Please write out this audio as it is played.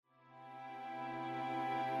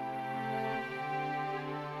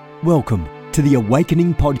Welcome to the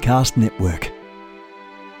Awakening Podcast Network.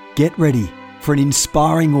 Get ready for an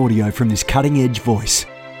inspiring audio from this cutting-edge voice.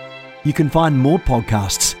 You can find more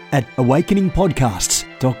podcasts at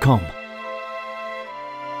awakeningpodcasts.com.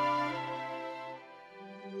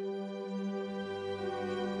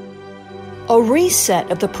 A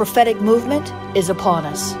reset of the prophetic movement is upon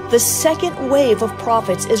us. The second wave of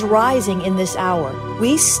prophets is rising in this hour.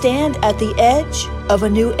 We stand at the edge of a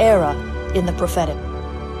new era in the prophetic.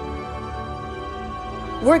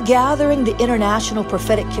 We're gathering the international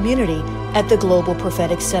prophetic community at the Global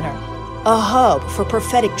Prophetic Center, a hub for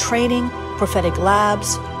prophetic training, prophetic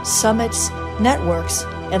labs, summits, networks,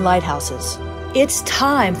 and lighthouses. It's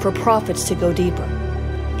time for prophets to go deeper.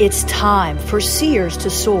 It's time for seers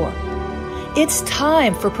to soar. It's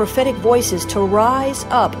time for prophetic voices to rise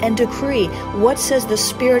up and decree what says the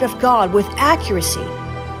Spirit of God with accuracy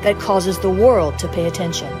that causes the world to pay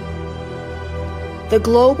attention. The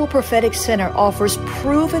Global Prophetic Center offers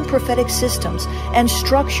proven prophetic systems and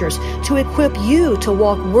structures to equip you to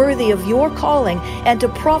walk worthy of your calling and to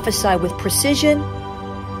prophesy with precision,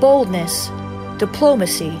 boldness,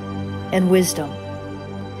 diplomacy, and wisdom.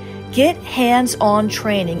 Get hands-on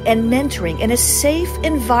training and mentoring in a safe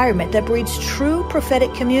environment that breeds true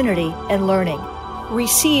prophetic community and learning.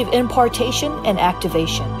 Receive impartation and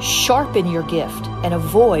activation. Sharpen your gift and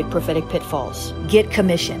avoid prophetic pitfalls. Get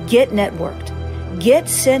commissioned. Get networked. Get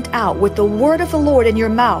sent out with the word of the Lord in your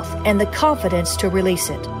mouth and the confidence to release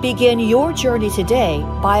it. Begin your journey today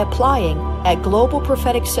by applying at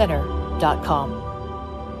globalpropheticcenter.com.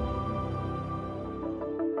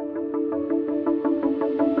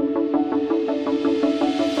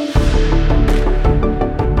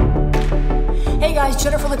 Hey guys,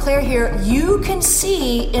 Jennifer LeClaire here. You can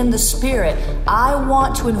see in the Spirit. I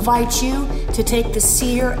want to invite you to take the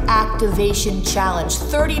Seer Activation Challenge.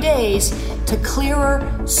 30 days to clearer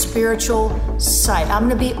spiritual sight. I'm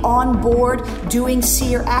going to be on board doing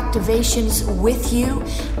seer activations with you,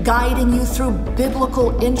 guiding you through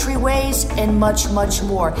biblical entryways and much, much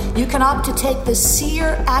more. You can opt to take the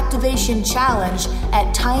Seer Activation Challenge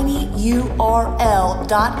at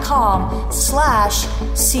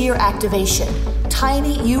tinyurl.com/seer activation.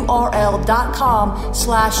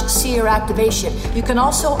 tinyurl.com/seer activation. You can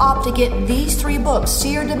also opt to get these 3 books,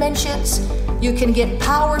 Seer Dimensions. You can get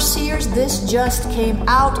Power Seers. This just came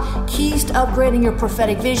out. Keys to Upgrading Your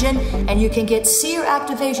Prophetic Vision. And you can get Seer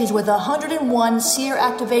Activations with 101 Seer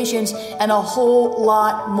Activations and a whole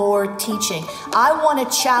lot more teaching. I want to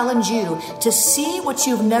challenge you to see what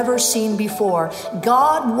you've never seen before.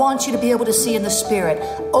 God wants you to be able to see in the Spirit.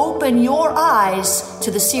 Open your eyes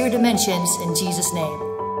to the Seer Dimensions in Jesus' name.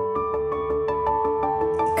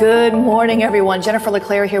 Good morning, everyone. Jennifer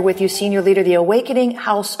LeClaire here with you, Senior Leader of the Awakening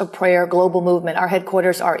House of Prayer Global Movement. Our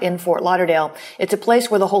headquarters are in Fort Lauderdale. It's a place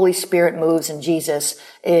where the Holy Spirit moves and Jesus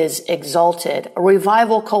is exalted. A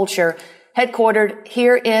revival culture headquartered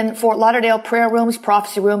here in Fort Lauderdale. Prayer rooms,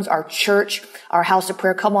 prophecy rooms, our church, our house of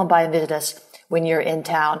prayer. Come on by and visit us when you're in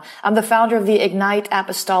town. I'm the founder of the Ignite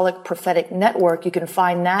Apostolic Prophetic Network. You can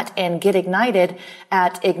find that and get ignited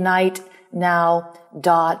at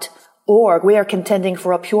ignitenow.org. We are contending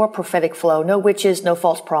for a pure prophetic flow. No witches, no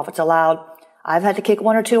false prophets allowed. I've had to kick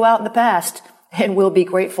 1 or 2 out in the past, and we'll be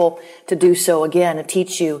grateful to do so again and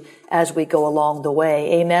teach you as we go along the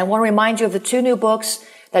way. Amen. I want to remind you of the 2 new books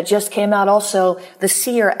that just came out also. The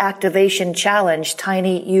Seer Activation Challenge,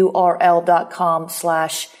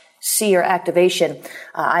 tinyurl.com/seer activation.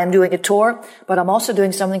 I am doing a tour, but I'm also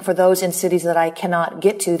doing something for those in cities that I cannot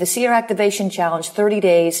get to. The Seer Activation Challenge, 30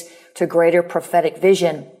 days to greater prophetic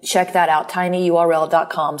vision. Check that out,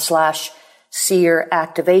 tinyurl.com/seer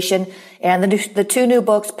activation. And the 2 new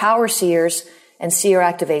books, Power Seers and Seer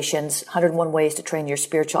Activations, 101 Ways to Train Your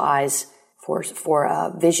Spiritual Eyes for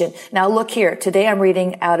Vision. Now look here. Today I'm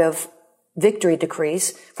reading out of Victory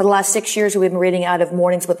Decrees. For the last 6 years, we've been reading out of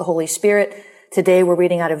Mornings with the Holy Spirit. Today we're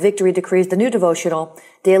reading out of Victory Decrees, the new devotional,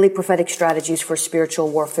 Daily Prophetic Strategies for Spiritual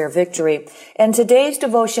Warfare Victory. And today's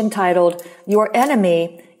devotion titled, Your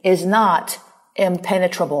Enemy is Not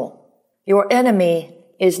Impenetrable. Your enemy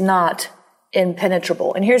is not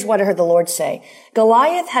impenetrable. And here's what I heard the Lord say.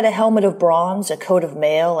 Goliath had a helmet of bronze, a coat of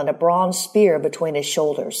mail, and a bronze spear between his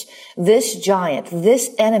shoulders. This giant, this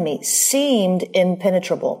enemy seemed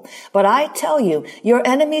impenetrable. But I tell you, your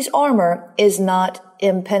enemy's armor is not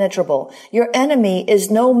impenetrable. Your enemy is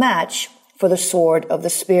no match for the sword of the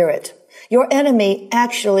Spirit. Your enemy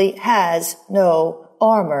actually has no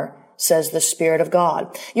armor, says the Spirit of God.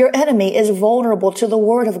 Your enemy is vulnerable to the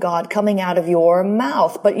word of God coming out of your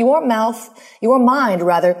mouth, but your mind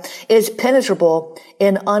is penetrable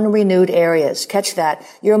in unrenewed areas. Catch that.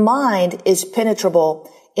 Your mind is penetrable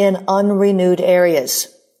in unrenewed areas.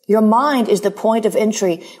 Your mind is the point of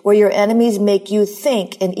entry where your enemies make you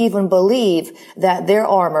think and even believe that their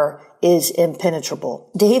armor is impenetrable.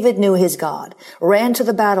 David knew his God, ran to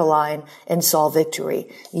the battle line, and saw victory.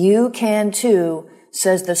 You can too,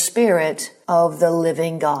 says the Spirit of the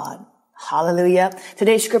living God. Hallelujah.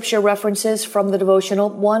 Today's scripture references from the devotional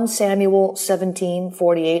 1 Samuel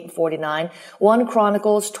 17:48 and 49, 1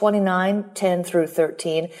 Chronicles 29:10 through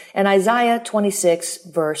 13, and Isaiah 26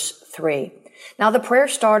 verse 3. Now the prayer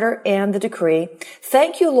starter and the decree.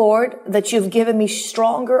 Thank you, Lord, that you've given me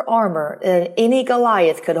stronger armor than any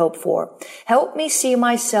Goliath could hope for. Help me see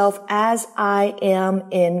myself as I am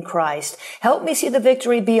in Christ. Help me see the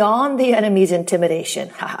victory beyond the enemy's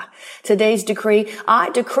intimidation. Today's decree, I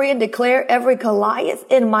decree and declare every Goliath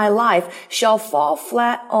in my life shall fall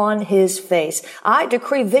flat on his face. I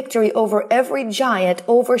decree victory over every giant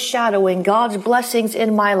overshadowing God's blessings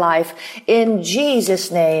in my life. In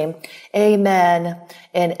Jesus' name, amen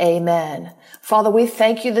and amen. Father, we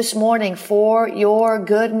thank you this morning for your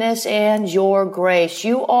goodness and your grace.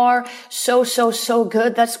 You are so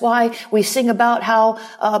good. That's why we sing about how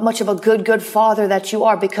much of a good Father that you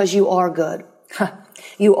are, because you are good.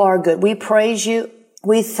 You are good. We praise you.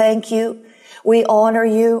 We thank you. We honor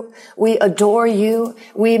you. We adore you.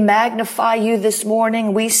 We magnify you this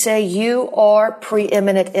morning. We say you are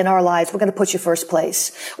preeminent in our lives. We're going to put you first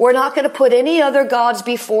place. We're not going to put any other gods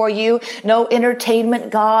before you. No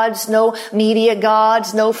entertainment gods, no media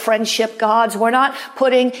gods, no friendship gods. We're not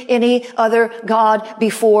putting any other God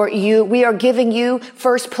before you. We are giving you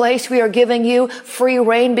first place. We are giving you free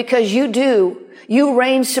reign because you do. You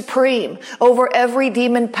reign supreme over every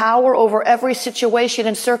demon power, over every situation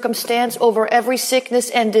and circumstance, over every sickness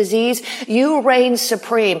and disease. You reign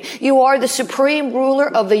supreme. You are the supreme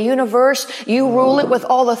ruler of the universe. You rule it with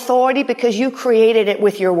all authority because you created it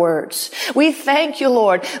with your words. We thank you,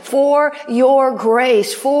 Lord, for your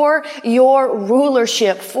grace, for your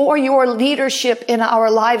rulership, for your leadership in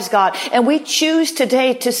our lives, God. And we choose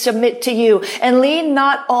today to submit to you and lean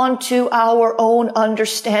not onto our own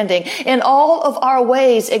understanding. In all of our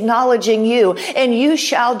ways, acknowledging you, and you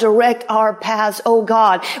shall direct our paths, oh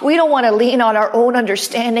God. We don't want to lean on our own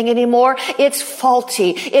understanding anymore. It's faulty.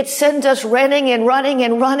 It sends us running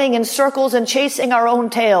in circles and chasing our own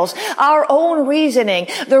tails. Our own reasoning,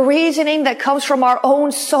 the reasoning that comes from our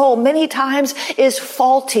own soul, many times is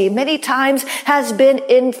faulty, many times has been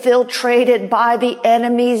infiltrated by the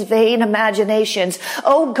enemy's vain imaginations.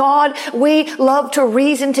 Oh God, we love to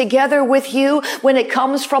reason together with you when it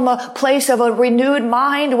comes from a place of a renewed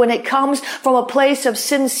mind, when it comes from a place of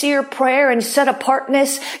sincere prayer and set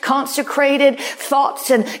apartness, consecrated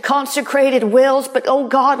thoughts and consecrated wills. But oh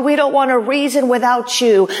God, we don't want to reason without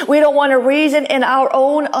you. We don't want to reason in our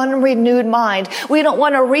own unrenewed mind. We don't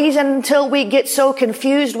want to reason until we get so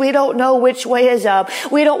confused we don't know which way is up.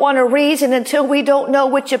 We don't want to reason until we don't know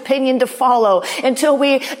which opinion to follow, until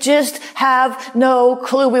we just have no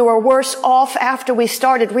clue. We were worse off after we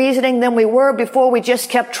started reasoning than we were before we just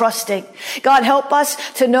kept trusting. God, help us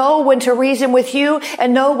to know when to reason with you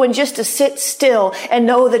and know when just to sit still and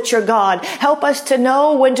know that you're God. Help us to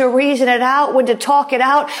know when to reason it out, when to talk it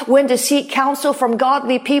out, when to seek counsel from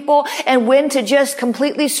godly people, and when to just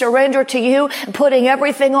completely surrender to you, putting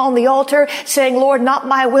everything on the altar, saying, Lord, not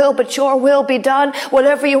my will, but your will be done.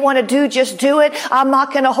 Whatever you want to do, just do it. I'm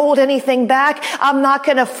not going to hold anything back. I'm not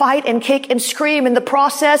going to fight and kick and scream in the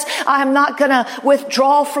process. I'm not going to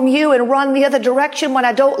withdraw from you and run the other direction when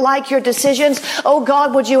I don't like your decisions. Oh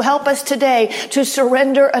God, would you help us today to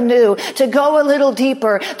surrender anew, to go a little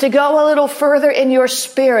deeper, to go a little further in your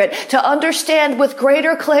spirit, to understand with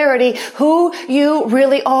greater clarity who you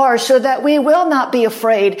really are so that we will not be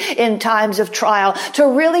afraid in times of trial, to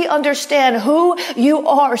really understand who you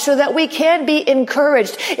are so that we can be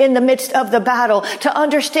encouraged in the midst of the battle, to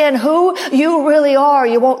understand who you really are.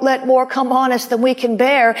 You won't let more come on us than we can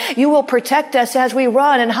bear. You will protect us as we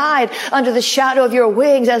run and hide under the shadow of your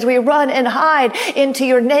wings, as we run and hide into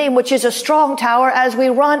your name, which is a strong tower, as we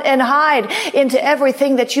run and hide into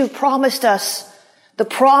everything that you've promised us. The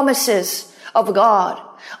promises of God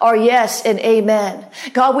are yes and amen.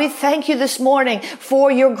 God, we thank you this morning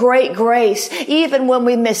for your great grace. Even when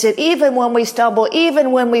we miss it, even when we stumble,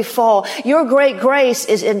 even when we fall, your great grace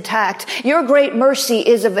is intact. Your great mercy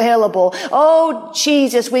is available. Oh,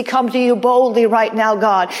 Jesus, we come to you boldly right now,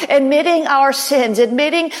 God, admitting our sins,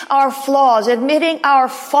 admitting our flaws, admitting our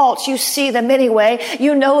faults. You see them anyway.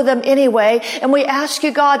 You know them anyway. And we ask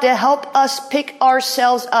you, God, to help us pick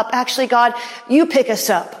ourselves up. Actually, God, you pick us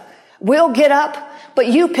up. We'll get up. but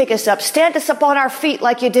you pick us up. Stand us up on our feet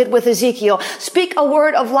like you did with Ezekiel. Speak a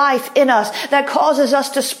word of life in us that causes us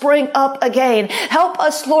to spring up again. Help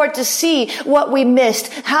us, Lord, to see what we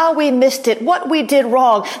missed, how we missed it, what we did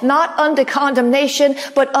wrong, not unto condemnation,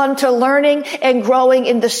 but unto learning and growing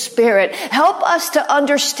in the Spirit. Help us to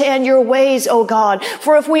understand your ways, O God.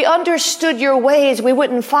 For if we understood your ways, we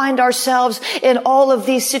wouldn't find ourselves in all of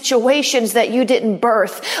these situations that you didn't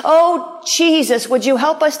birth. Oh, Jesus, would you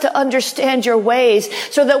help us to understand your ways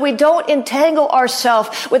so that we don't entangle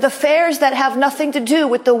ourselves with affairs that have nothing to do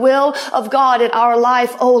with the will of God in our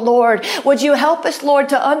life, oh Lord. Would you help us, Lord,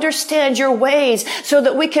 to understand your ways so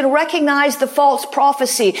that we can recognize the false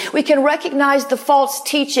prophecy. We can recognize the false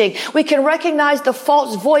teaching. We can recognize the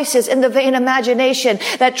false voices in the vain imagination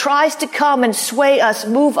that tries to come and sway us,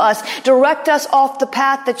 move us, direct us off the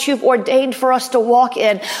path that you've ordained for us to walk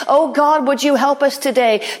in. Oh God, would you help us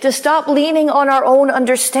today to stop leaning on our own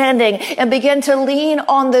understanding and begin to lean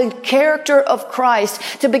on the character of Christ,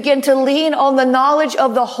 to begin to lean on the knowledge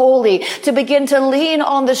of the holy, to begin to lean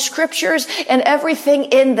on the scriptures and everything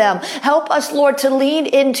in them. Help us, Lord, to lean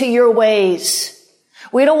into your ways.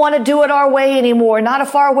 We don't want to do it our way anymore. Not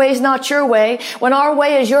if our way is not your way. When our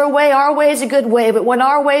way is your way, our way is a good way. But when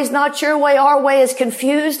our way is not your way, our way is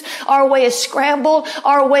confused. Our way is scrambled.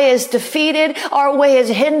 Our way is defeated. Our way is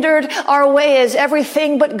hindered. Our way is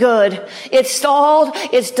everything but good. It's stalled.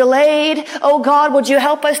 It's delayed. Oh God, would you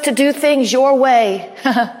help us to do things your way?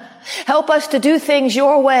 Help us to do things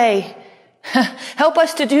your way. Help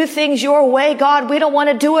us to do things your way, God. We don't want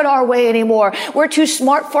to do it our way anymore. We're too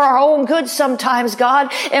smart for our own good sometimes,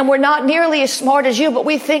 God, and we're not nearly as smart as you, but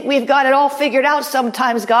we think we've got it all figured out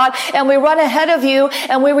sometimes, God, and we run ahead of you,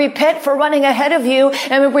 and we repent for running ahead of you,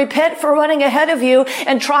 and we repent for running ahead of you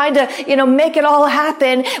and trying to, make it all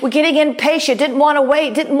happen. We're getting impatient, didn't want to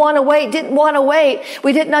wait.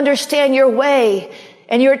 We didn't understand your way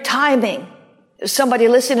and your timing. Somebody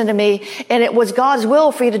listening to me, and it was God's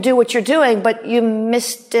will for you to do what you're doing, but you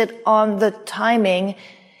missed it on the timing.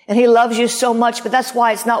 And he loves you so much, but that's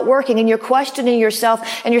why it's not working. And you're questioning yourself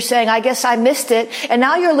and you're saying, I guess I missed it. And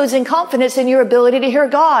now you're losing confidence in your ability to hear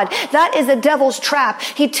God. That is the devil's trap.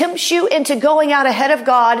 He tempts you into going out ahead of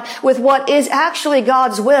God with what is actually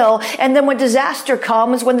God's will. And then when disaster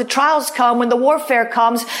comes, when the trials come, when the warfare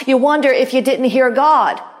comes, you wonder if you didn't hear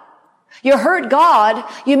God. You heard God,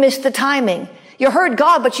 you missed the timing. You heard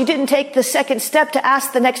God, but you didn't take the second step to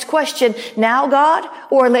ask the next question. Now, God,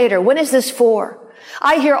 or later? When is this for?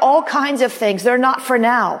 I hear all kinds of things. They're not for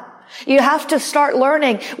now. You have to start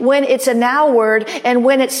learning when it's a now word and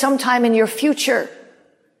when it's sometime in your future.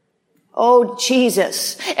 Oh,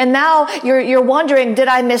 Jesus. And now you're wondering, did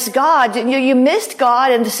I miss God? You missed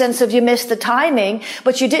God in the sense of you missed the timing,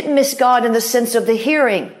 but you didn't miss God in the sense of the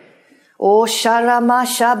hearing. Oh, sharama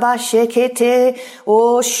shaba shekete.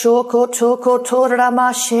 Oh, shokotoko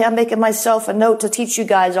toramashe. I'm making myself a note to teach you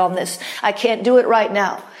guys on this. I can't do it right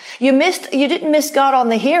now. You didn't miss God on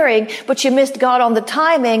the hearing, but you missed God on the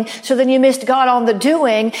timing. So then you missed God on the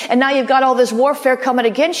doing. And now you've got all this warfare coming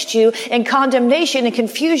against you and condemnation and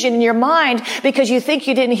confusion in your mind because you think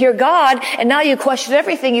you didn't hear God. And now you question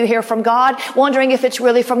everything you hear from God, wondering if it's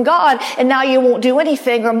really from God. And now you won't do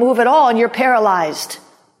anything or move at all and you're paralyzed.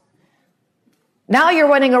 Now you're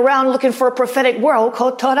running around looking for a prophetic word. I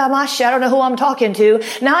don't know who I'm talking to.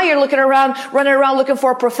 Now you're running around looking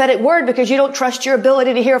for a prophetic word because you don't trust your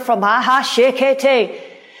ability to hear from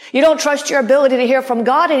You don't trust your ability to hear from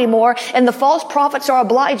God anymore, and the false prophets are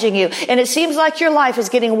obliging you. And it seems like your life is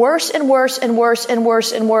getting worse and worse and worse and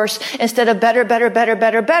worse and worse instead of better.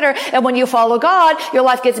 And when you follow God, your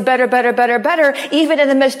life gets better. Even in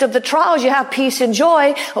the midst of the trials, you have peace and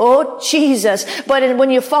joy. Oh, Jesus. But when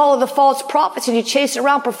you follow the false prophets and you chase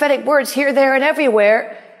around prophetic words here, there, and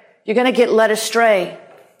everywhere, you're going to get led astray.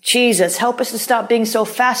 Jesus, help us to stop being so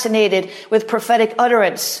fascinated with prophetic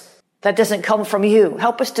utterance that doesn't come from you.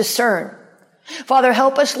 Help us discern. Father,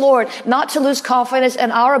 help us, Lord, not to lose confidence in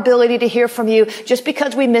our ability to hear from you just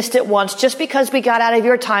because we missed it once, just because we got out of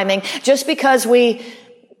your timing, just because we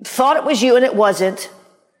thought it was you and it wasn't.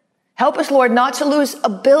 Help us, Lord, not to lose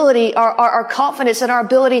ability, our confidence in our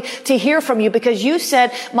ability to hear from you, because you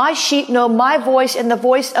said, my sheep know my voice and the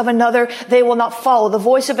voice of another they will not follow. The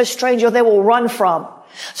voice of a stranger they will run from.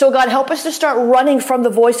 So God, help us to start running from the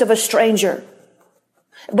voice of a stranger.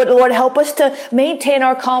 But Lord, help us to maintain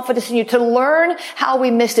our confidence in you, to learn how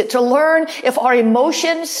we missed it, to learn if our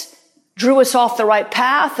emotions drew us off the right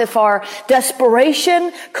path, if our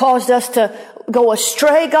desperation caused us to go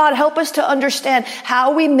astray. God, help us to understand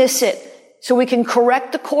how we miss it so we can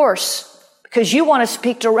correct the course, because you want to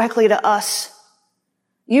speak directly to us.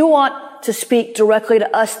 You want to speak directly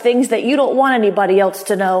to us things that you don't want anybody else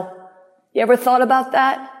to know. You ever thought about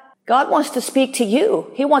that? God wants to speak to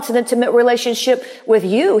you. He wants an intimate relationship with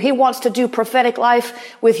you. He wants to do prophetic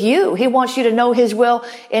life with you. He wants you to know his will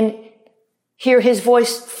and hear his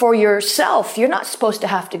voice for yourself. You're not supposed to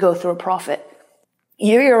have to go through a prophet.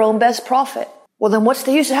 You're your own best prophet. Well, then what's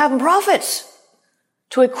the use of having prophets?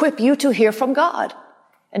 To equip you to hear from God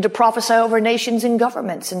and to prophesy over nations and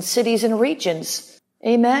governments and cities and regions.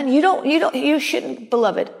 Amen. You shouldn't,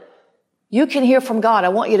 beloved. You can hear from God. I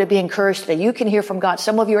want you to be encouraged today. You can hear from God.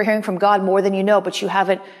 Some of you are hearing from God more than you know, but you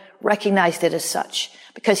haven't recognized it as such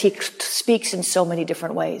because he speaks in so many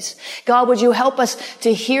different ways. God, would you help us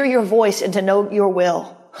to hear your voice and to know your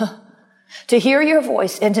will? To hear your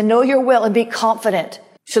voice and to know your will and be confident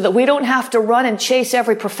so that we don't have to run and chase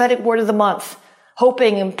every prophetic word of the month,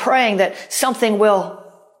 hoping and praying that something will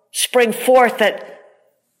spring forth that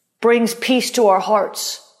brings peace to our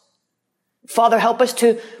hearts. Father, help us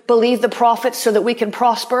to believe the prophets so that we can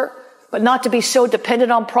prosper, but not to be so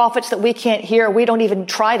dependent on prophets that we can't hear. We don't even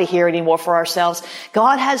try to hear anymore for ourselves.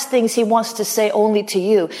 God has things he wants to say only to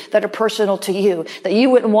you that are personal to you, that you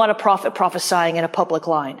wouldn't want a prophet prophesying in a public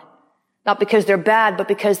line. Not because they're bad, but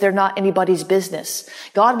because they're not anybody's business.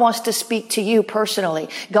 God wants to speak to you personally.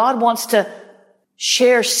 God wants to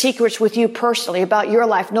share secrets with you personally about your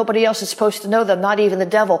life. Nobody else is supposed to know them, not even the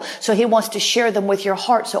devil. So he wants to share them with your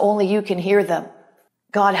heart so only you can hear them.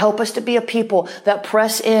 God, help us to be a people that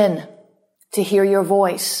press in to hear your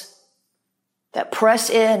voice, that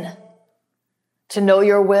press in to know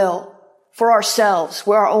your will for ourselves.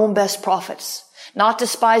 We're our own best prophets. Not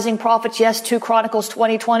despising prophets. Yes, 2 Chronicles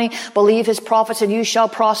 20:20, believe his prophets and you shall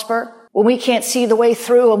prosper. When we can't see the way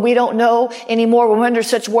through and we don't know anymore, when we're under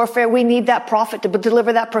such warfare, we need that prophet to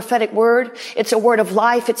deliver that prophetic word. It's a word of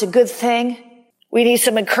life. It's a good thing. We need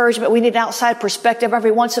some encouragement. We need an outside perspective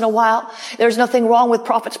every once in a while. There's nothing wrong with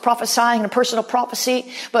prophets prophesying and personal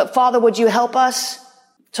prophecy. But Father, would you help us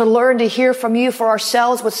to learn to hear from you for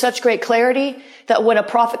ourselves with such great clarity that when a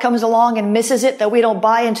prophet comes along and misses it, that we don't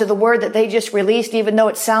buy into the word that they just released, even though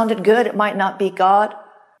it sounded good, it might not be God.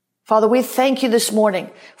 Father, we thank you this morning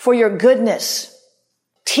for your goodness.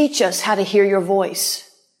 Teach us how to hear your voice.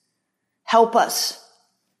 Help us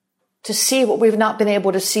to see what we've not been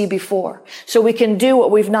able to see before, so we can do what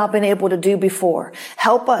we've not been able to do before.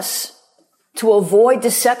 Help us to avoid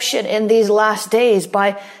deception in these last days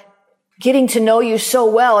by getting to know you so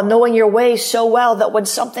well and knowing your ways so well that when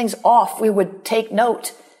something's off, we would take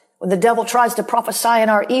note. When the devil tries to prophesy in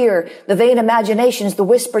our ear, the vain imaginations, the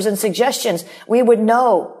whispers and suggestions, we would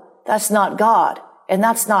know that's not God and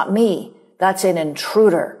that's not me. That's an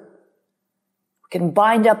intruder. We can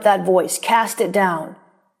bind up that voice, cast it down,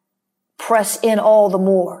 press in all the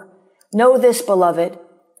more. Know this, beloved,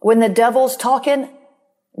 when the devil's talking,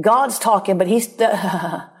 God's talking, but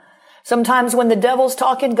sometimes when the devil's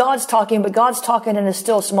talking, God's talking, but God's talking in a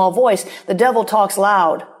still small voice. The devil talks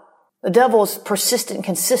loud. The devil's persistent and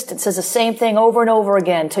consistent, says the same thing over and over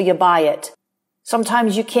again till you buy it.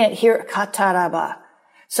 Sometimes you can't hear kataraba.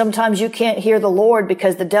 Sometimes you can't hear the Lord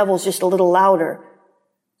because the devil's just a little louder.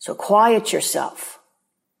 So quiet yourself.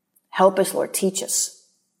 Help us, Lord. Teach us.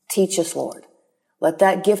 Teach us, Lord. Let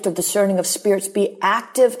that gift of discerning of spirits be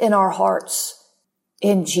active in our hearts.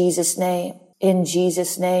 In Jesus' name. In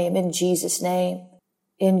Jesus' name. In Jesus' name.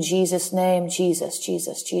 In Jesus' name. Jesus,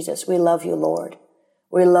 Jesus, Jesus. We love you, Lord.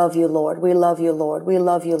 We love you, Lord. We love you, Lord. We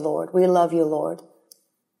love you, Lord. We love you, Lord.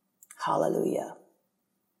 Hallelujah.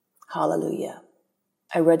 Hallelujah.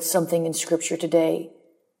 I read something in scripture today.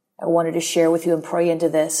 I wanted to share with you and pray into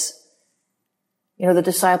this. You know, the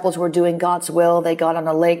disciples were doing God's will. They got on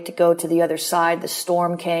a lake to go to the other side. The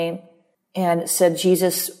storm came and it said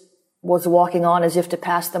Jesus was walking on as if to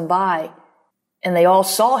pass them by. And they all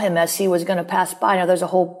saw him as he was going to pass by. Now, there's a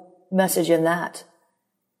whole message in that.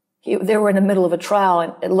 They were in the middle of a trial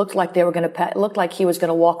and it looked like it looked like he was going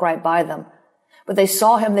to walk right by them. But they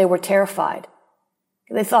saw him. They were terrified.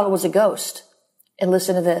 They thought it was a ghost. And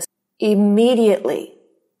listen to this. Immediately,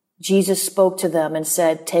 Jesus spoke to them and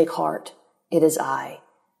said, take heart. It is I.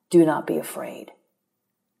 Do not be afraid.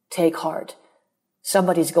 Take heart.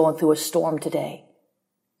 Somebody's going through a storm today.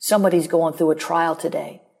 Somebody's going through a trial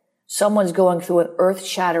today. Someone's going through an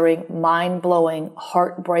earth-shattering, mind-blowing,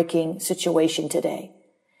 heart-breaking situation today.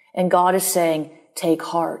 And God is saying, take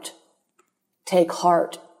heart. Take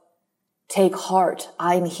heart. Take heart.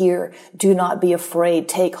 I'm here. Do not be afraid.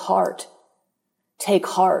 Take heart. Take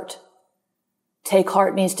heart. Take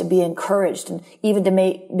heart means to be encouraged and even to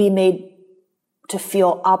be made to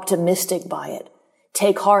feel optimistic by it.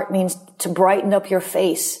 Take heart means to brighten up your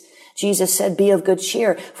face. Jesus said, be of good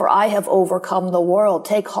cheer, for I have overcome the world.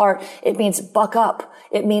 Take heart. It means buck up.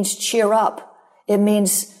 It means cheer up. It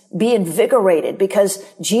means be invigorated because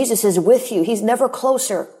Jesus is with you. He's never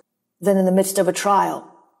closer than in the midst of a trial.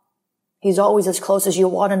 He's always as close as you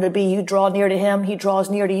want him to be. You draw near to him. He draws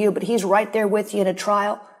near to you, but he's right there with you in a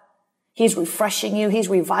trial. He's refreshing you. He's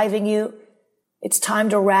reviving you. It's time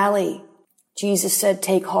to rally. Jesus said,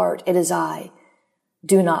 take heart. It is I.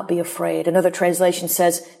 Do not be afraid. Another translation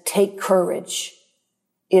says, take courage.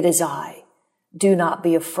 It is I. Do not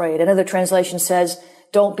be afraid. Another translation says,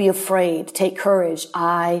 don't be afraid. Take courage.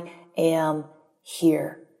 I am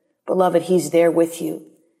here. Beloved, he's there with you.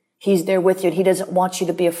 He's there with you, and he doesn't want you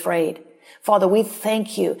to be afraid. Father, we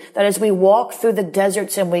thank you that as we walk through the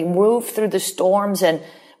deserts and we move through the storms and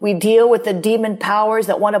we deal with the demon powers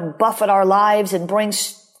that want to buffet our lives and bring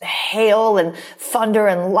hail and thunder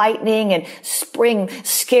and lightning and bring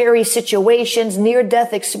scary situations,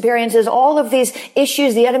 near-death experiences, all of these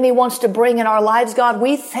issues the enemy wants to bring in our lives, God,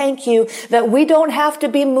 we thank you that we don't have to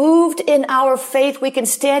be moved in our faith. We can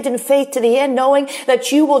stand in faith to the end knowing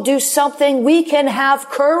that you will do something. We can have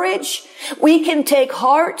courage. We can take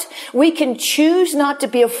heart. We can choose not to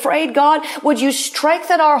be afraid. God, would you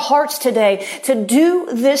strengthen our hearts today to do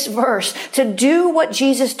this verse, to do what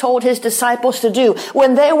Jesus told his disciples to do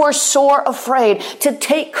when they were sore afraid, to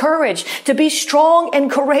take courage, to be strong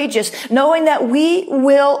and courageous, knowing that we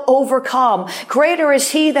will overcome. Greater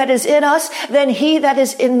is he that is in us than he that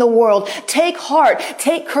is in the world. Take heart.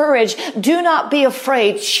 Take courage. Do not be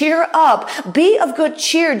afraid. Cheer up. Be of good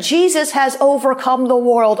cheer. Jesus has overcome the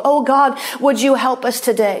world. Oh God, would you help us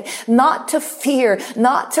today not to fear,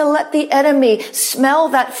 not to let the enemy smell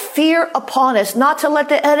that fear upon us, not to let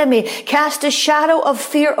the enemy cast a shadow of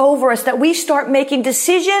fear over us, that we start making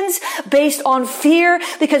decisions based on fear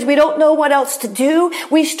because we don't know what else to do.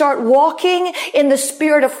 We start walking in the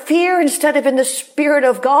spirit of fear instead of in the spirit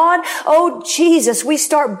of God. Oh Jesus, we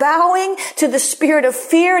start bowing to the spirit of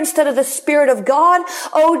fear instead of the spirit of God.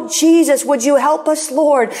 Oh Jesus, would you help us,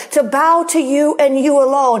 Lord, to bow to you and you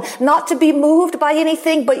alone, not to be moved by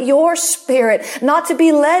anything but your spirit, not to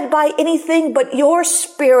be led by anything but your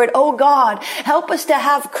spirit. Oh God, help us to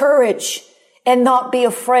have courage and not be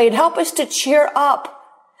afraid. Help us to cheer up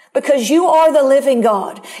because you are the living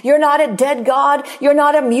God. You're not a dead God. You're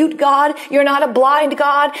not a mute God. You're not a blind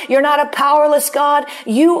God. You're not a powerless God.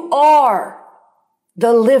 You are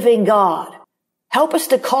the living God. Help us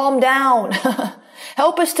to calm down.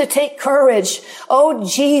 Help us to take courage. Oh,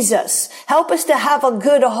 Jesus, help us to have a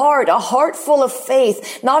good heart, a heart full of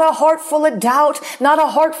faith, not a heart full of doubt, not a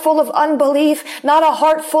heart full of unbelief, not a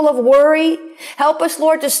heart full of worry. Help us,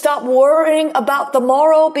 Lord, to stop worrying about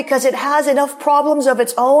tomorrow because it has enough problems of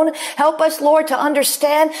its own. Help us, Lord, to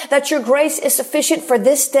understand that your grace is sufficient for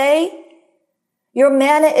this day. Your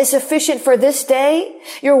manna is sufficient for this day.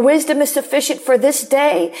 Your wisdom is sufficient for this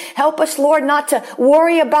day. Help us, Lord, not to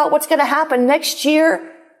worry about what's going to happen next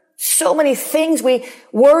year. So many things we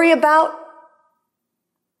worry about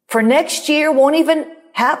for next year won't even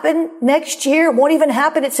happen next year, won't even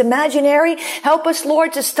happen. It's imaginary. Help us,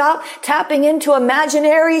 Lord, to stop tapping into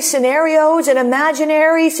imaginary scenarios and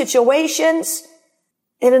imaginary situations.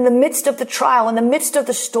 And in the midst of the trial, in the midst of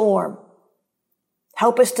the storm,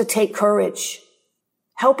 help us to take courage.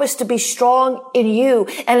 Help us to be strong in you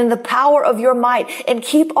and in the power of your might and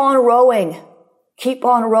keep on rowing. Keep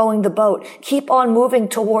on rowing the boat. Keep on moving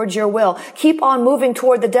towards your will. Keep on moving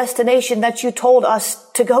toward the destination that you told us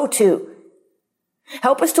to go to.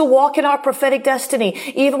 Help us to walk in our prophetic destiny,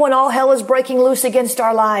 even when all hell is breaking loose against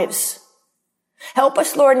our lives. Help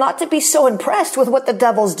us, Lord, not to be so impressed with what the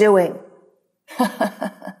devil's doing.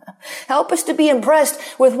 Help us to be impressed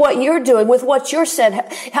with what you're doing, with what you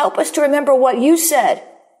said. Help us to remember what you said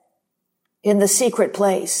in the secret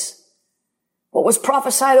place. What was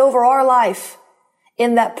prophesied over our life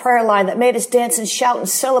in that prayer line that made us dance and shout and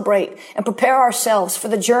celebrate and prepare ourselves for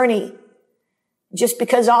the journey. Just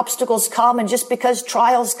because obstacles come and just because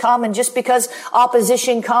trials come and just because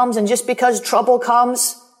opposition comes and just because trouble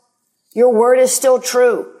comes, your word is still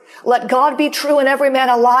true. Let God be true and every man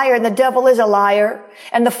a liar, and the devil is a liar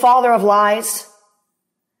and the father of lies.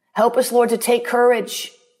 Help us, Lord, to take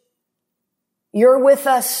courage. You're with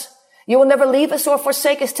us. You will never leave us or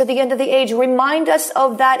forsake us to the end of the age. Remind us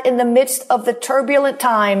of that in the midst of the turbulent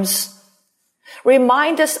times.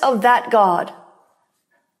 Remind us of that, God.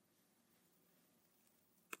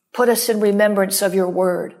 Put us in remembrance of your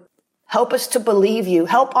word. Help us to believe you.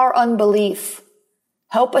 Help our unbelief.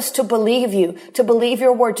 Help us to believe you, to believe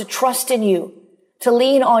your word, to trust in you, to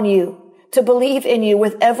lean on you, to believe in you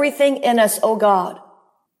with everything in us, oh God.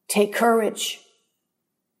 Take courage.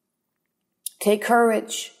 Take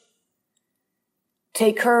courage.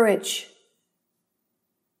 Take courage.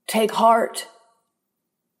 Take heart.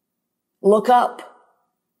 Look up.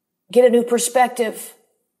 Get a new perspective.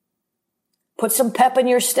 Put some pep in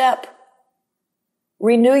your step.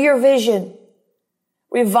 Renew your vision.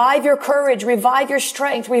 Revive your courage. Revive your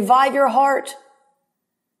strength. Revive your heart.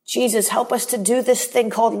 Jesus, help us to do this thing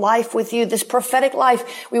called life with you, this prophetic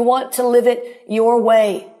life. We want to live it your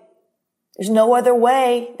way. There's no other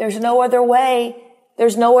way. There's no other way.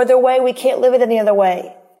 There's no other way. We can't live it any other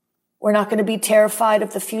way. We're not going to be terrified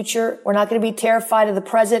of the future. We're not going to be terrified of the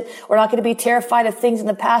present. We're not going to be terrified of things in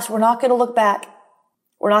the past. We're not going to look back.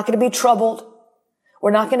 We're not going to be troubled.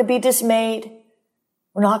 We're not going to be dismayed.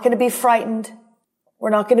 We're not going to be frightened. We're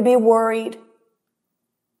not going to be worried.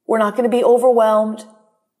 We're not going to be overwhelmed.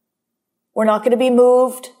 We're not going to be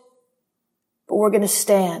moved, but we're going to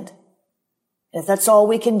stand. And if that's all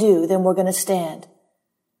we can do, then we're going to stand.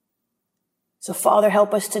 So Father,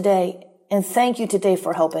 help us today. And thank you today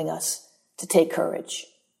for helping us to take courage.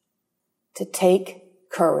 To take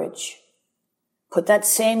courage. Put that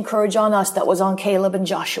same courage on us that was on Caleb and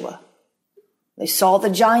Joshua. They saw the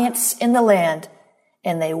giants in the land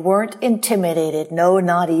and they weren't intimidated. No,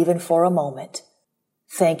 not even for a moment.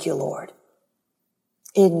 Thank you, Lord.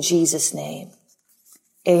 In Jesus' name,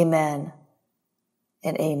 amen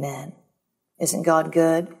and amen. Isn't God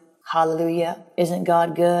good? Hallelujah. Isn't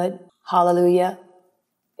God good? Hallelujah.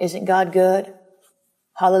 Isn't God good?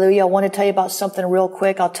 Hallelujah. I want to tell you about something real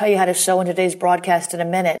quick. I'll tell you how to sow in today's broadcast in a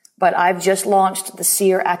minute. But I've just launched the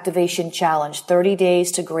Seer Activation Challenge, 30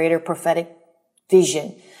 days to greater prophetic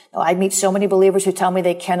vision. Now, I meet so many believers who tell me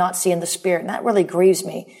they cannot see in the Spirit, and that really grieves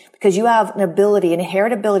me because you have an ability, an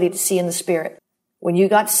inherent ability to see in the Spirit. When you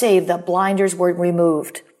got saved, the blinders were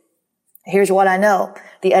removed. Here's what I know.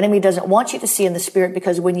 The enemy doesn't want you to see in the Spirit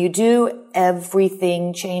because when you do,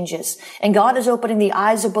 everything changes. And God is opening the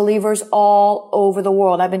eyes of believers all over the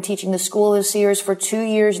world. I've been teaching the School of Seers for 2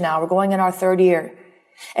 years now. We're going in our 3rd year.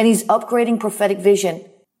 And He's upgrading prophetic vision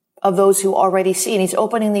of those who already see. And He's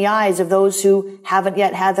opening the eyes of those who haven't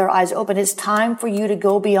yet had their eyes open. It's time for you to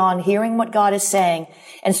go beyond hearing what God is saying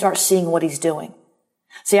and start seeing what He's doing.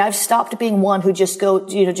 See, I've stopped being one who just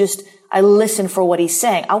I listen for what He's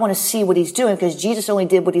saying. I want to see what He's doing because Jesus only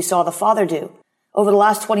did what He saw the Father do. Over the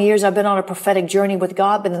last 20 years, I've been on a prophetic journey with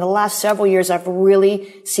God, but in the last several years, I've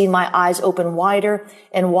really seen my eyes open wider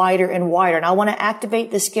and wider and wider. And I want to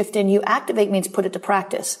activate this gift in you. Activate means put it to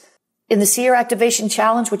practice. In the Seer Activation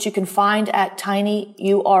Challenge, which you can find at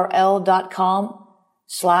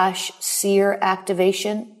tinyurl.com/Seer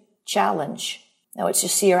Activation Challenge. No, it's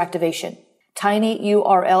just Seer Activation.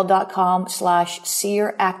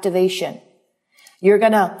 tinyurl.com/Seer Activation. You're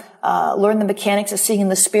going to learn the mechanics of seeing in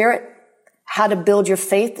the Spirit, how to build your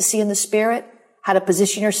faith to see in the Spirit, how to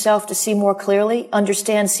position yourself to see more clearly,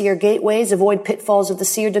 understand seer gateways, avoid pitfalls of the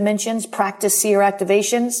seer dimensions, practice seer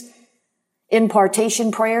activations,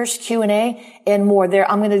 impartation prayers, Q&A, and more.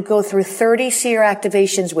 I'm going to go through 30 seer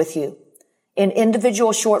activations with you in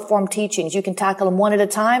individual short form teachings. You can tackle them one at a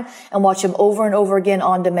time and watch them over and over again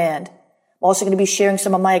on demand. I'm also going to be sharing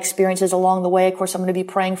some of my experiences along the way. Of course, I'm going to be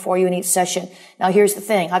praying for you in each session. Now, here's the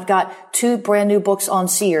thing. I've got 2 brand new books on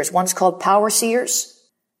seers. One's called Power Seers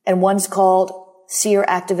and one's called Seer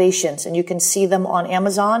Activations. And you can see them on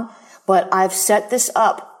Amazon. But I've set this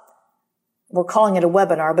up. We're calling it a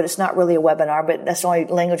webinar, but it's not really a webinar, but that's the only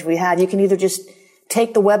language we had. You can either just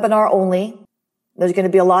take the webinar only. There's going to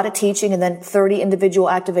be a lot of teaching and then 30 individual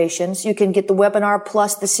activations. You can get the webinar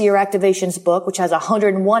plus the Seer Activations book, which has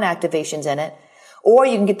 101 activations in it. Or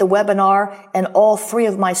you can get the webinar and all 3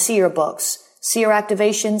 of my Seer books, Seer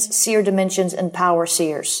Activations, Seer Dimensions, and Power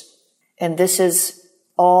Seers. And this is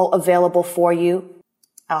all available for you.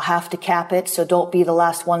 I'll have to cap it, so don't be the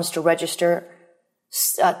last ones to register.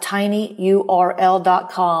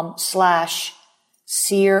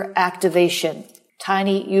 tinyurl.com/Seer Activation.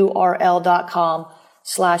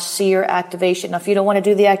 tinyurl.com/Seer Activation. Now, if you don't want to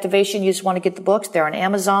do the activation, you just want to get the books, they're on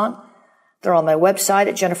Amazon. They're on my website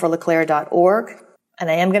at jenniferleclaire.org.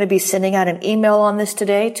 And I am going to be sending out an email on this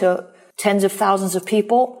today to tens of thousands of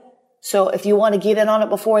people. So if you want to get in on it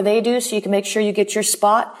before they do, so you can make sure you get your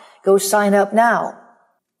spot, go sign up now.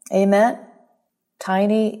 Amen.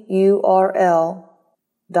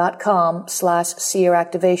 tinyurl.com/Seer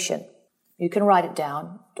Activation. You can write it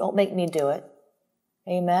down. Don't make me do it.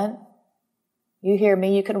 Amen. You hear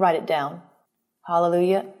me, you can write it down.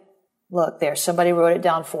 Hallelujah. Look there, somebody wrote it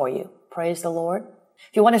down for you. Praise the Lord.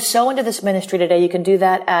 If you want to sow into this ministry today, you can do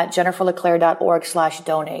that at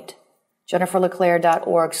jenniferleclaire.org/donate.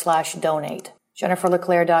 jenniferleclaire.org/donate.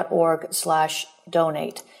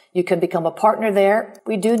 jenniferleclaire.org/donate. You can become a partner there.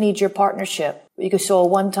 We do need your partnership. You can sow a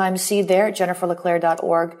one-time seed there at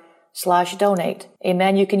jenniferleclaire.org/donate.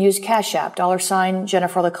 Amen. You can use Cash App, $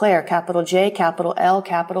 Jennifer LeClaire, capital J, capital L,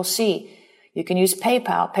 capital C. You can use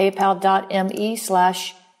PayPal,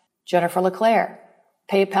 paypal.me/Jennifer LeClaire,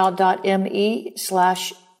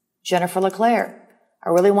 paypal.me/Jennifer LeClaire. I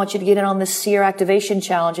really want you to get in on this Seer Activation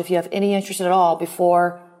Challenge if you have any interest at all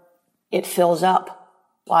before it fills up.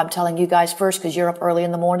 Well, I'm telling you guys first because you're up early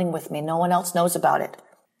in the morning with me. No one else knows about it.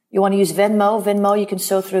 You want to use Venmo, you can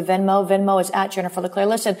sow through Venmo. Venmo is at Jennifer LeClaire.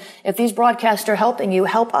 Listen, if these broadcasts are helping you,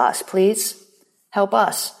 help us, please. Help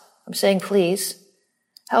us. I'm saying please.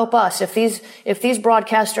 Help us. If these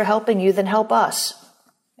broadcasts are helping you, then help us.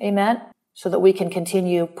 Amen. So that we can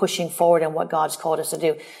continue pushing forward in what God's called us to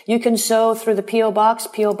do. You can sow through the P.O. Box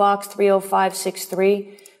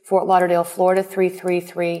 30563, Fort Lauderdale, Florida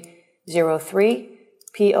 33303.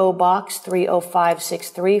 P.O. Box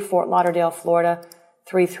 30563, Fort Lauderdale, Florida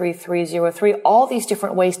 33303. All these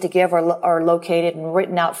different ways to give are located and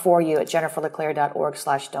written out for you at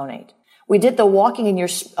jenniferleclaire.org/donate. We did the Walking in Your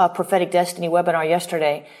Prophetic Destiny webinar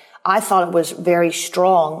yesterday. I thought it was very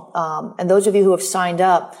strong. And those of you who have signed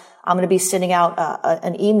up, I'm going to be sending out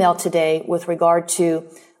an email today with regard to,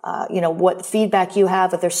 what feedback you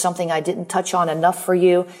have, if there's something I didn't touch on enough for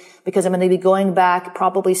you, because I'm going to be going back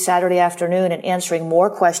probably Saturday afternoon and answering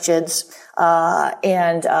more questions,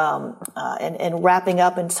 and wrapping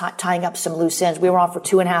up and tying up some loose ends. We were on for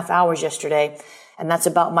 2.5 hours yesterday. And that's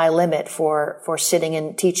about my limit for sitting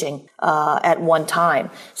and teaching, at one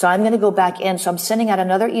time. So I'm going to go back in. So I'm sending out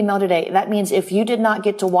another email today. That means if you did not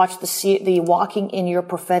get to watch the Walking in Your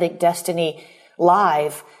Prophetic Destiny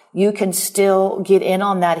live, you can still get in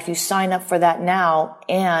on that if you sign up for that now.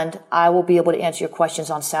 And I will be able to answer your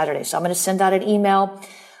questions on Saturday. So I'm going to send out an email,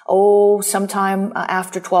 sometime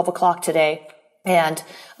after 12 o'clock today. And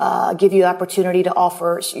give you the opportunity to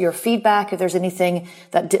offer your feedback. If there's anything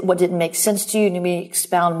what didn't make sense to you, and you may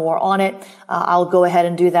expound more on it, I'll go ahead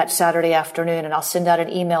and do that Saturday afternoon, and I'll send out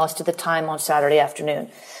an email as to the time on Saturday afternoon.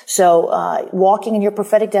 So, Walking in Your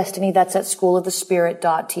Prophetic Destiny, that's at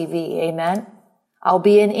schoolofthespirit.tv. Amen. I'll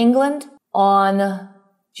be in England on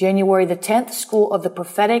January the 10th, School of the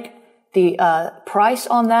Prophetic. The price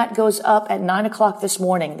on that goes up at 9 o'clock this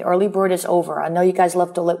morning. The early bird is over. I know you guys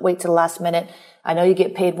love to wait till the last minute. I know you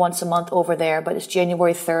get paid once a month over there, but it's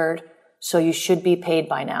January 3rd, so you should be paid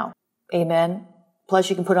by now. Amen. Plus,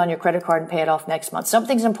 you can put it on your credit card and pay it off next month.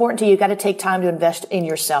 Something's important to you. You've got to take time to invest in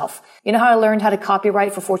yourself. You know how I learned how to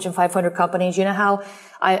copyright for Fortune 500 companies? You know how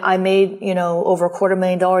I made, over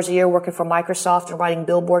 $250,000 a year working for Microsoft and writing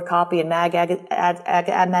billboard copy and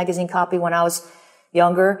ad magazine copy when I was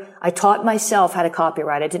younger? I taught myself how to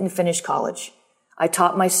copyright. I didn't finish college. I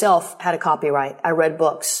taught myself how to copyright. I read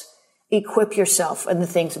books. Equip yourself in the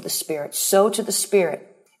things of the Spirit. Sow to the Spirit,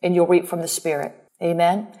 and you'll reap from the Spirit.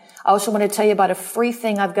 Amen. I also want to tell you about a free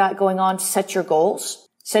thing I've got going on to set your goals.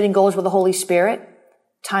 Setting goals with the Holy Spirit.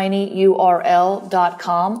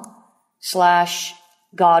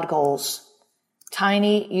 tinyurl.com/GodGoals.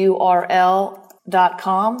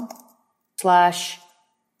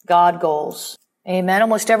 tinyurl.com/GodGoals. Amen.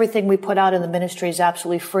 Almost everything we put out in the ministry is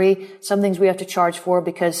absolutely free. Some things we have to charge for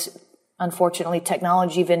because, unfortunately,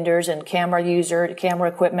 technology vendors and camera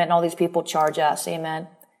equipment, and all these people charge us. Amen.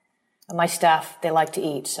 And my staff, they like to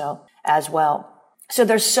eat, so as well. So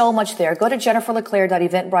there's so much there. Go to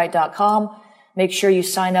jenniferleclaire.eventbrite.com. Make sure you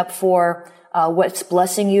sign up for what's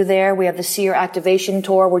blessing you there. We have the Seer Activation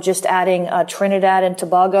Tour. We're just adding Trinidad and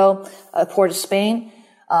Tobago, Port of Spain.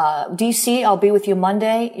 DC, I'll be with you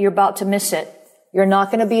Monday. You're about to miss it. You're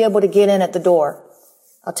not going to be able to get in at the door.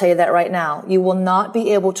 I'll tell you that right now. You will not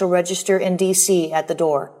be able to register in DC at the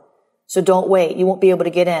door. So don't wait. You won't be able to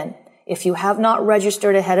get in. If you have not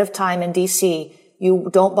registered ahead of time in DC, you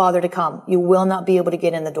don't bother to come. You will not be able to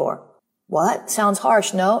get in the door. What? Sounds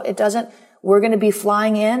harsh. No, it doesn't. We're going to be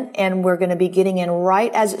flying in, and we're going to be getting in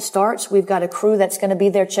right as it starts. We've got a crew that's going to be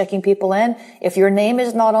there checking people in. If your name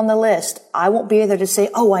is not on the list, I won't be there to say,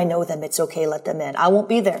 I know them. It's okay. Let them in. I won't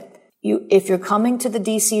be there. If you're coming to the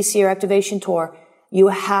DC Seer Activation Tour, you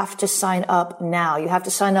have to sign up now. You have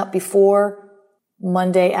to sign up before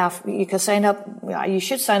Monday after. You can sign up. You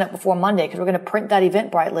should sign up before Monday, because we're going to print that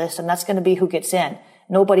Eventbrite list, and that's going to be who gets in.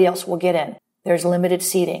 Nobody else will get in. There's limited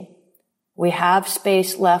seating. We have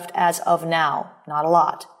space left as of now. Not a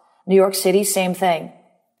lot. New York City, same thing.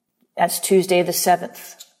 That's Tuesday the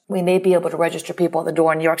 7th. We may be able to register people at the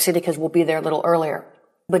door in New York City because we'll be there a little earlier.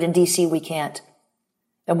 But in DC, we can't.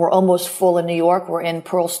 And we're almost full in New York. We're in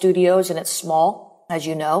Pearl Studios, and it's small, as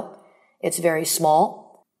you know. It's very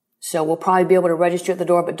small. So we'll probably be able to register at the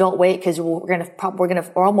door, but don't wait because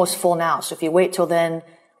we're almost full now. So if you wait till then,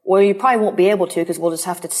 well, you probably won't be able to because we'll just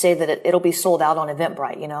have to say that it'll be sold out on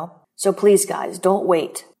Eventbrite, So please, guys, don't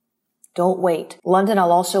wait. Don't wait. London,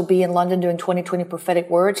 I'll also be in London doing 2020 prophetic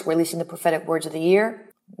words, releasing the prophetic words of the year.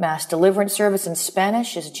 Mass deliverance service in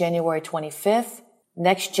Spanish is January 25th.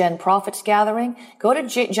 Next Gen Prophets Gathering. Go to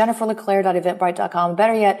jenniferleclaire.eventbrite.com.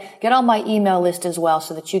 Better yet, get on my email list as well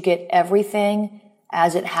so that you get everything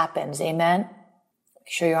as it happens. Amen. Make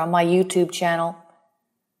sure you're on my YouTube channel.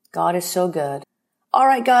 God is so good. All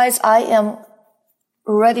right, guys, I am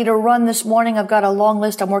ready to run this morning. I've got a long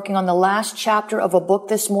list. I'm working on the last chapter of a book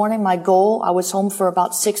this morning. My goal, I was home for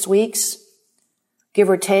about 6 weeks, give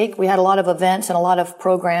or take. We had a lot of events and a lot of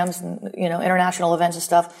programs and, international events and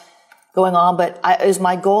stuff going on. But it was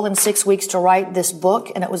my goal in 6 weeks to write this book.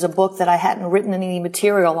 And it was a book that I hadn't written any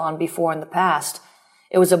material on before in the past.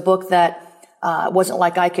 It was a book that it wasn't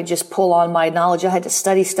like I could just pull on my knowledge. I had to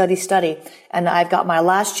study. And I've got my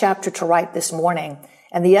last chapter to write this morning.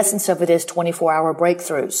 And the essence of it is 24-hour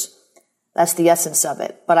breakthroughs. That's the essence of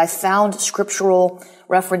it. But I found scriptural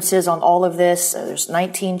references on all of this. There's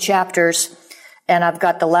 19 chapters. And I've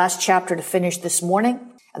got the last chapter to finish this morning.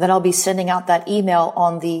 And then I'll be sending out that email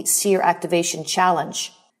on the Seer Activation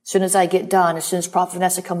Challenge. As soon as I get done, as soon as Prophet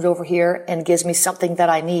Vanessa comes over here and gives me something that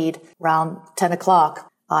I need around 10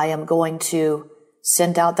 o'clock, I am going to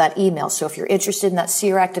send out that email. So if you're interested in that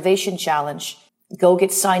Seer Activation Challenge, go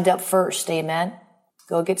get signed up first. Amen.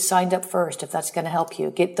 Go get signed up first if that's going to help you.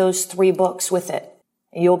 Get those 3 books with it.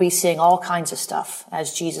 And you'll be seeing all kinds of stuff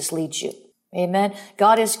as Jesus leads you. Amen.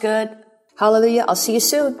 God is good. Hallelujah. I'll see you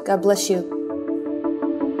soon. God bless you.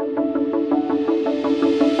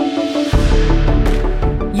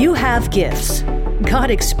 You have gifts. God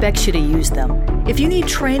expects you to use them. If you need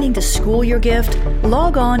training to school your gift,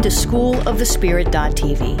 log on to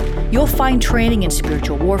schoolofthespirit.tv. You'll find training in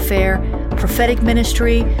spiritual warfare, prophetic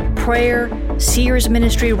ministry, prayer, seers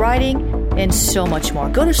ministry, writing, and so much more.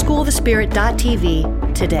 Go to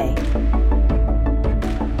schoolofthespirit.tv today.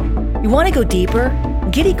 You want to go deeper?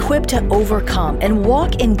 Get equipped to overcome and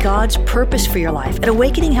walk in God's purpose for your life at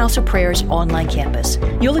Awakening House of Prayer's online campus.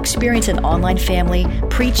 You'll experience an online family,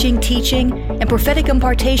 preaching, teaching, and prophetic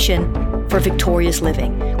impartation for victorious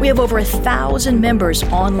living. We have over 1,000 members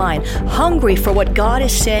online, hungry for what God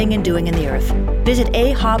is saying and doing in the earth. Visit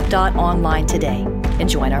ahop.online today and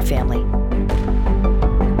join our family.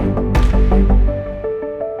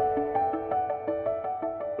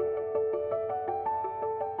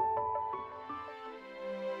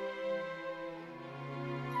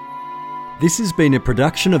 This has been a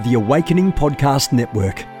production of the Awakening Podcast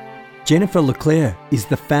Network. Jennifer LeClaire is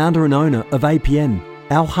the founder and owner of APN.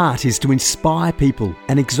 Our heart is to inspire people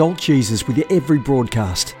and exalt Jesus with every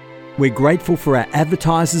broadcast. We're grateful for our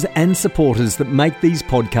advertisers and supporters that make these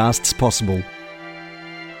podcasts possible.